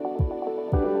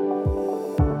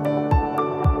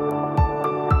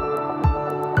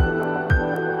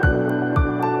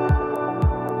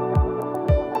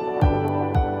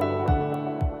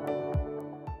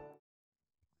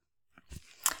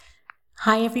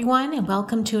Hi, everyone, and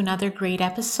welcome to another great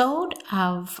episode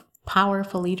of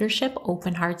Powerful Leadership,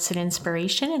 Open Hearts and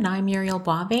Inspiration. And I'm Muriel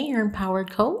Boivin, your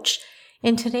Empowered Coach.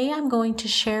 And today I'm going to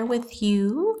share with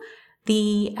you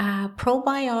the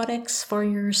probiotics for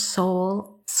your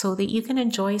soul so that you can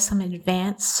enjoy some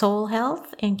advanced soul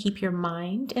health and keep your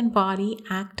mind and body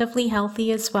actively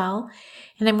healthy as well.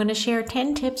 And I'm going to share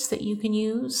 10 tips that you can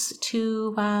use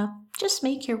to just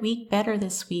make your week better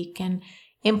this week and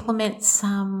implement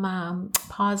some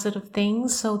positive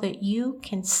things so that you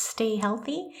can stay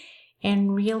healthy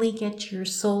and really get your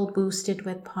soul boosted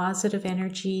with positive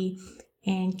energy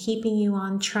and keeping you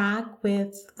on track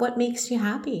with what makes you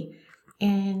happy,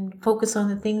 and focus on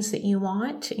the things that you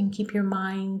want and keep your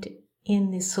mind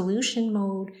in the solution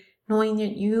mode, knowing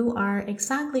that you are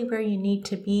exactly where you need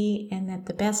to be and that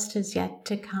the best is yet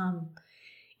to come.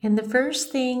 And the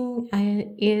first thing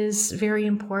is very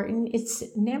important. It's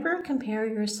never compare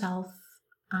yourself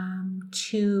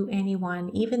to anyone,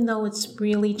 even though it's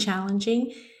really challenging.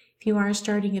 If you are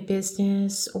starting a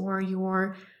business or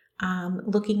you're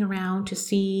looking around to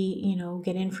see,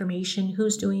 get information,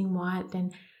 who's doing what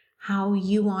and how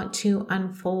you want to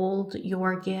unfold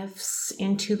your gifts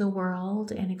into the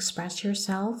world and express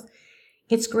yourself.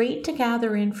 It's great to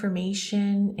gather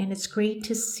information and it's great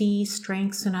to see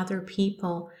strengths in other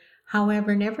people.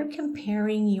 However, never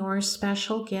comparing your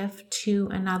special gift to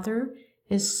another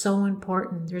is so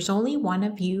important. There's only one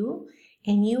of you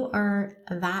and you are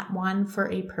that one for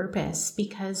a purpose,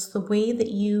 because the way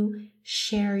that you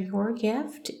share your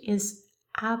gift is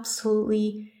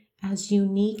absolutely as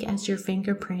unique as your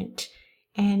fingerprint,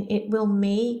 and it will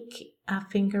make a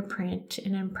fingerprint,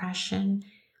 an impression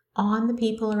on the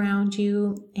people around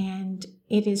you, and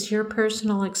it is your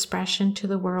personal expression to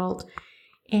the world.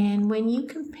 And when you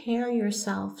compare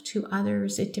yourself to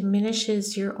others, it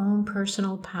diminishes your own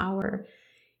personal power.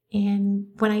 And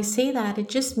when I say that, it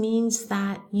just means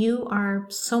that you are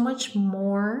so much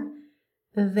more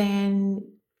than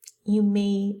you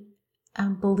may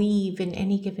believe in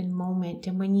any given moment.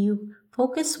 And when you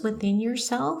focus within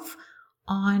yourself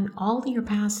on all your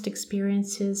past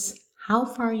experiences, how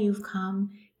far you've come,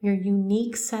 your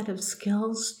unique set of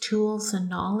skills, tools, and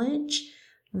knowledge,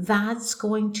 that's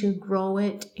going to grow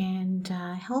it and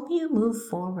help you move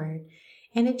forward.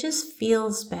 And it just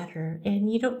feels better.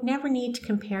 And you don't never need to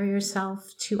compare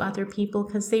yourself to other people,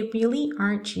 because they really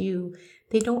aren't you.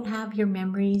 They don't have your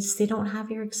memories. They don't have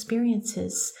your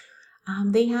experiences.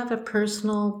 They have a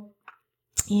personal,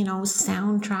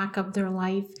 soundtrack of their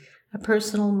life, a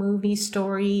personal movie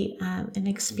story, an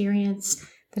experience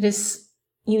that is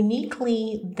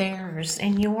uniquely theirs,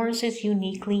 and yours is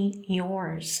uniquely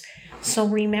yours. So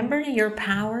remember, your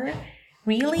power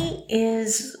really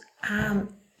is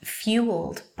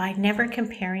fueled by never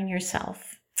comparing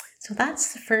yourself. So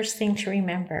that's the first thing to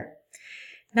remember.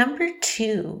 Number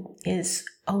 2 is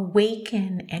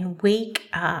awaken and wake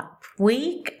up.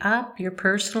 Wake up your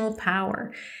personal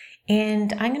power.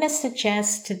 And I'm going to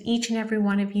suggest to each and every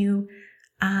one of you,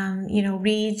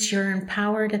 reads Your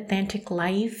Empowered Authentic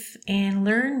Life and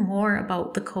learn more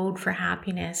about the Code for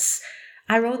Happiness.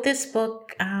 I wrote this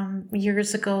book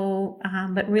years ago,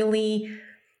 but really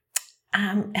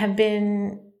have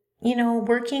been,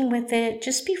 working with it.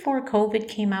 Just before COVID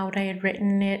came out, I had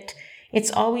written it.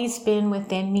 It's always been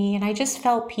within me, and I just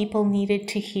felt people needed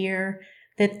to hear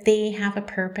that they have a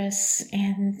purpose,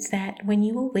 and that when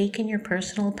you awaken your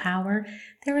personal power,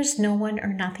 there is no one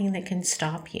or nothing that can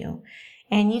stop you.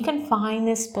 And you can find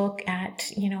this book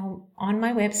at, on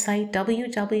my website,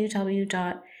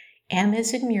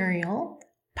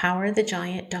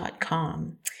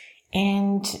 www.powerthegiant.com.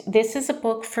 And this is a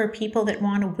book for people that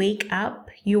want to wake up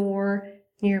your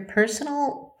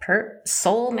personal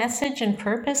soul message and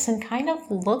purpose, and kind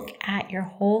of look at your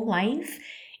whole life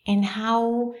and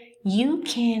how you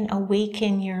can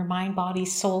awaken your mind, body,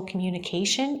 soul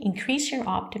communication, increase your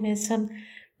optimism,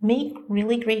 make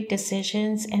really great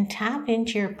decisions, and tap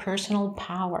into your personal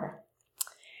power.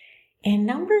 And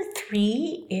number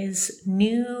 3 is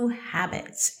new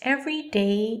habits. Every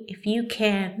day, if you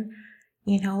can,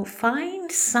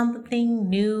 find something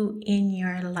new in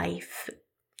your life.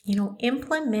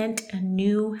 Implement a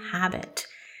new habit.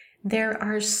 There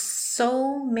are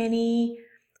so many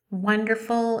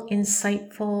wonderful,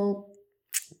 insightful,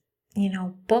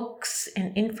 books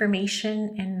and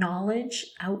information and knowledge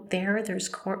out there. There's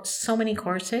so many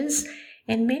courses,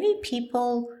 and many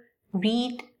people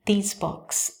read these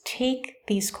books, take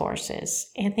these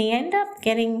courses, and they end up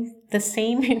getting the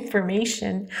same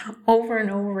information over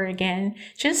and over again,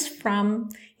 just from,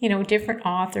 different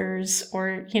authors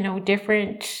or,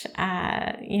 different,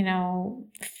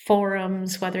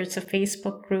 forums, whether it's a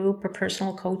Facebook group or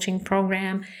personal coaching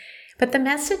program, but the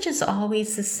message is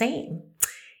always the same.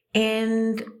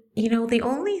 And the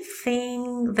only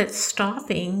thing that's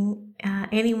stopping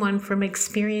anyone from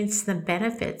experiencing the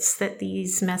benefits that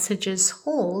these messages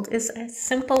hold is a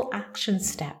simple action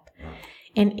step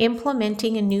in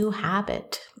implementing a new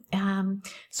habit.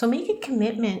 So make a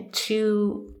commitment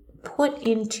to put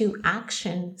into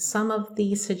action some of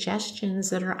the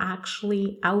suggestions that are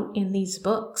actually out in these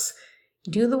books.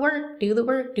 Do the work, do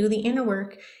the inner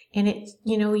work. And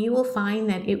you will find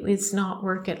that it is not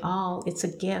work at all. It's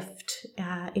a gift.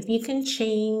 If you can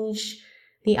change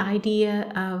the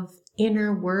idea of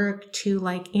inner work to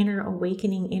like inner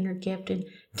awakening, inner gift, and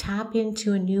tap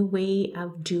into a new way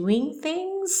of doing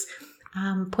things,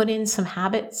 put in some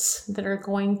habits that are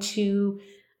going to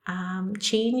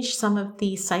change some of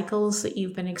the cycles that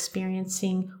you've been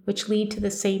experiencing, which lead to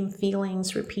the same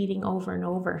feelings repeating over and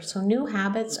over. So new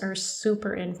habits are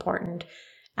super important.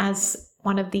 As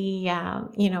one of the,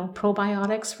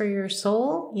 probiotics for your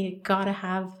soul, you got to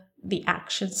have the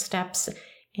action steps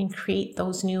and create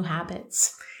those new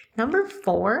habits. Number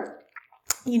 4,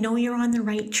 you're on the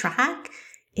right track,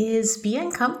 is be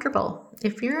uncomfortable.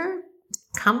 If you're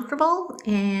comfortable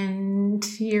and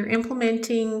you're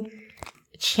implementing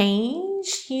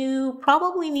change, you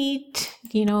probably need,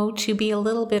 to be a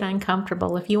little bit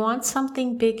uncomfortable. If you want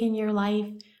something big in your life,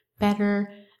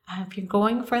 better, if you're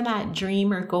going for that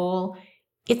dream or goal,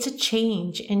 it's a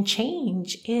change, and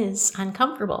change is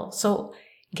uncomfortable. So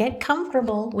get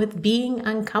comfortable with being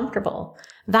uncomfortable.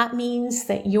 That means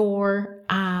that your,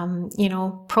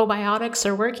 probiotics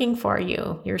are working for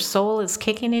you. Your soul is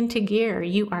kicking into gear.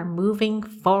 You are moving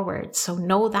forward. So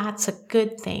know that's a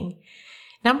good thing.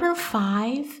 Number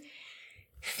 5,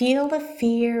 feel the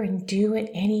fear and do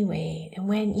it anyway. And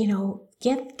when,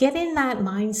 get in that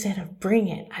mindset of bring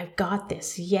it. I've got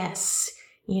this. Yes.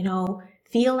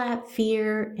 Feel that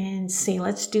fear and say,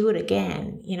 let's do it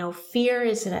again. Fear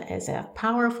is a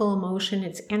powerful emotion.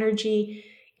 It's energy,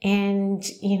 and,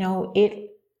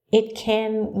 it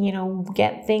can,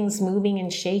 get things moving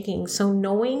and shaking. So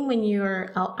knowing when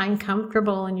you're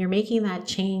uncomfortable and you're making that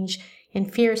change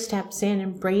and fear steps in,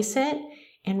 embrace it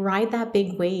and ride that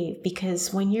big wave,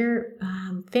 because when you're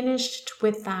finished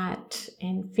with that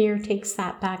and fear takes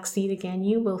that back seat again,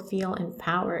 you will feel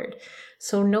empowered.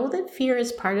 So know that fear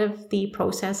is part of the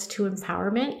process to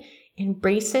empowerment.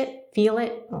 Embrace it, feel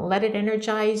it, let it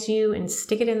energize you, and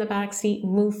stick it in the back seat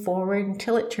and move forward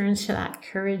until it turns to that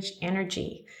courage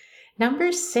energy.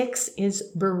 Number 6 is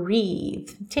breathe.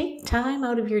 Take time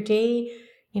out of your day.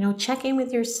 Check in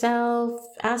with yourself,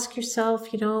 ask yourself,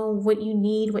 what you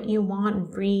need, what you want,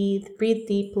 and breathe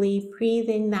deeply, breathe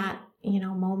in that,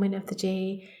 moment of the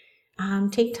day.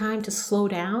 Take time to slow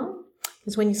down,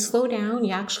 because when you slow down,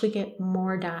 you actually get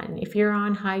more done. If you're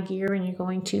on high gear and you're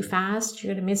going too fast,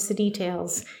 you're going to miss the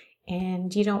details,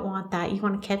 and you don't want that. You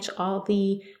want to catch all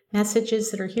the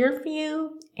messages that are here for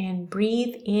you and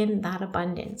breathe in that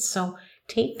abundance. So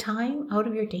take time out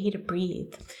of your day to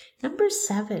breathe. Number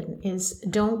 7 is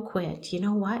don't quit. You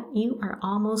know what? You are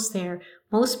almost there.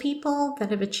 Most people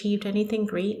that have achieved anything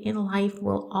great in life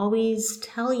will always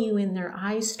tell you in their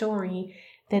story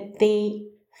that they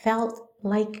felt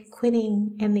like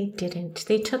quitting and they didn't.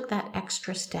 They took that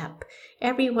extra step.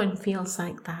 Everyone feels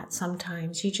like that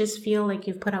sometimes. You just feel like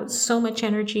you've put out so much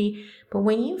energy, but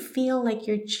when you feel like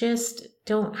you just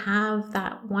don't have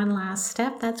that one last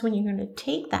step, that's when you're going to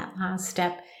take that last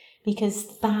step,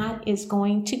 because that is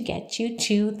going to get you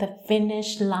to the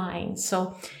finish line.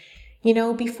 So,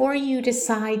 before you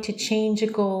decide to change a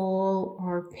goal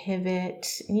or pivot,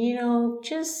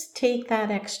 just take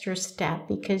that extra step,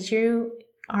 because you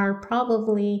are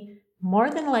probably more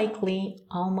than likely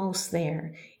almost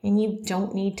there, and you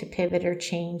don't need to pivot or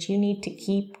change. You need to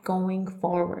keep going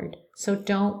forward. So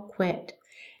don't quit.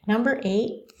 Number 8,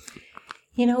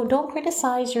 don't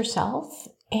criticize yourself,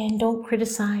 and don't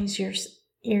criticize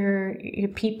your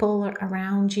people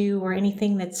around you or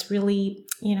anything that's really,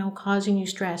 causing you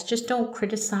stress. Just don't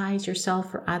criticize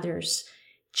yourself or others.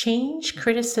 Change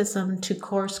criticism to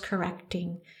course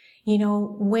correcting.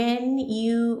 When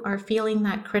you are feeling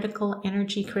that critical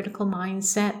energy, critical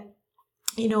mindset,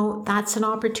 that's an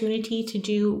opportunity to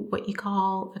do what you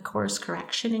call a course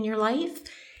correction in your life,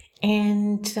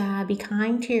 and be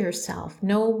kind to yourself.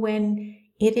 Know when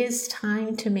it is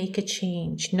time to make a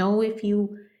change. Know if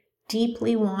you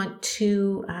deeply want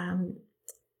to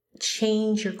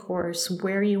change your course,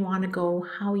 where you want to go,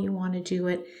 how you want to do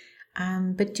it.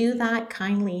 But do that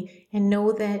kindly and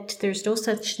know that there's no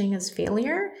such thing as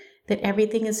failure, that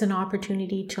everything is an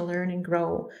opportunity to learn and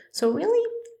grow. So really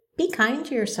be kind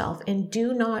to yourself and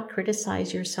do not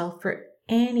criticize yourself for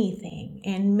anything,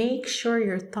 and make sure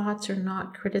your thoughts are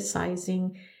not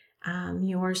criticizing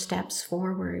your steps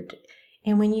forward.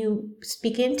 And when you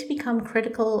begin to become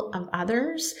critical of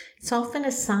others, it's often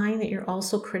a sign that you're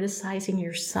also criticizing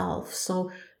yourself.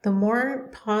 So the more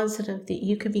positive that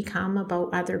you can become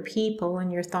about other people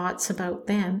and your thoughts about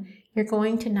them, you're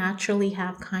going to naturally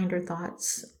have kinder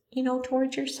thoughts,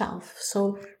 towards yourself.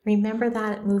 So remember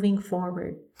that moving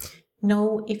forward.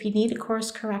 No, if you need a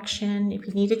course correction, if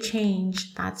you need a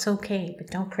change, that's okay, but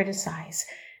don't criticize.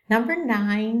 Number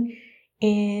 9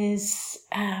 is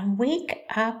wake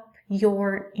up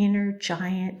your inner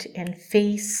giant and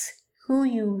face who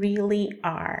you really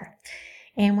are.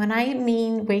 And when I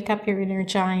mean wake up your inner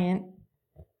giant,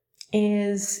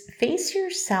 is face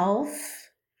yourself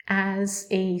as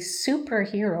a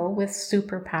superhero with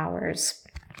superpowers,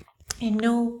 and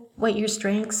know what your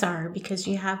strengths are, because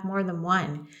you have more than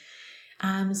one.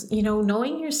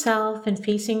 Knowing yourself and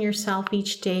facing yourself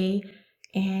each day,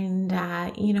 and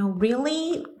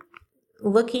really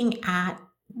looking at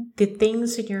the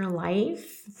things in your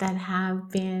life that have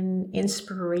been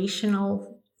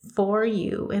inspirational for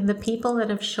you, and the people that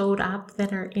have showed up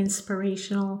that are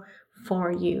inspirational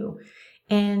for you.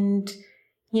 And,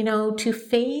 to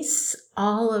face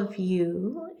all of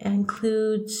you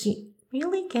includes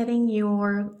really getting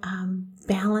your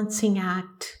balancing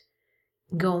act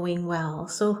going well.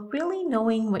 So really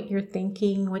knowing what you're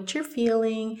thinking, what you're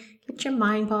feeling, get your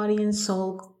mind, body, and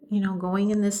soul,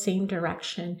 going in the same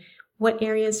direction. What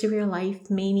areas of your life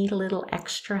may need a little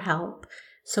extra help.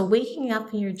 So waking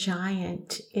up your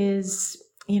giant is,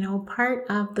 part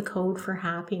of the code for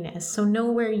happiness. So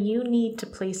know where you need to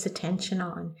place attention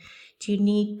on. Do you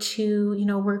need to,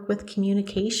 work with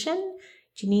communication?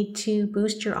 Do you need to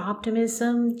boost your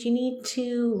optimism? Do you need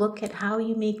to look at how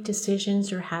you make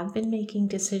decisions or have been making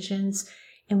decisions?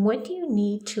 And what do you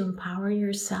need to empower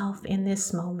yourself in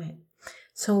this moment?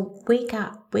 So wake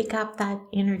up that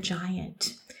inner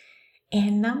giant.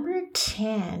 And number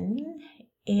 10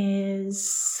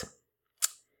 is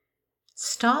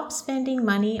stop spending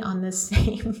money on the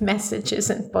same messages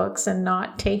and books and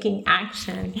not taking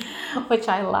action, which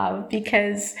I love,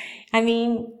 because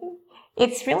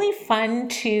it's really fun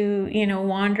to,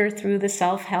 wander through the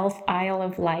self-help aisle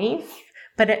of life,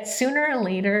 but sooner or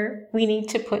later, we need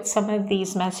to put some of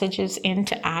these messages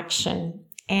into action.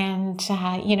 And,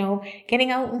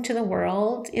 getting out into the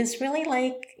world is really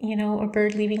like, a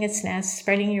bird leaving its nest,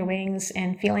 spreading your wings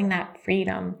and feeling that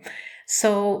freedom.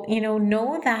 So,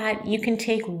 know that you can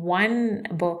take one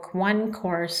book, one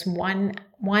course,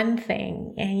 one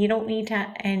thing, and you don't need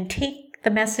to, and take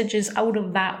the messages out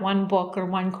of that one book or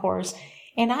one course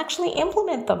and actually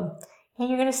implement them, and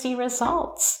you're going to see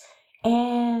results.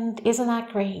 And isn't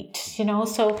that great?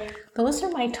 So those are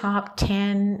my top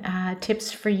 10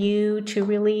 tips for you to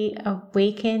really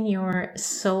awaken your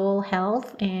soul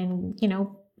health and,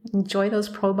 enjoy those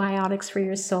probiotics for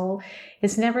your soul.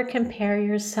 Is never compare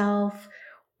yourself.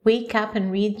 Wake up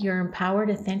and read your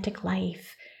empowered, authentic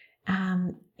life.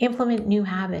 Implement new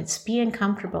habits. Be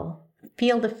uncomfortable.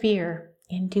 Feel the fear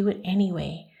and do it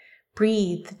anyway.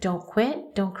 Breathe. Don't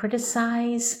quit. Don't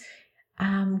criticize.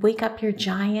 Wake up your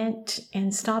giant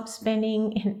and stop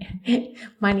spending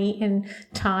money and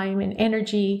time and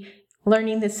energy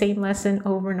learning the same lesson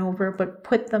over and over, but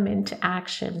put them into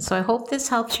action. So I hope this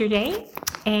helps your day,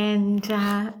 and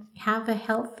have a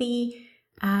healthy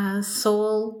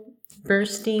soul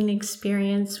bursting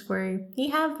experience where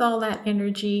you have all that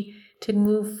energy to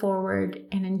move forward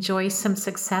and enjoy some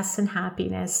success and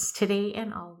happiness today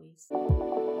and always.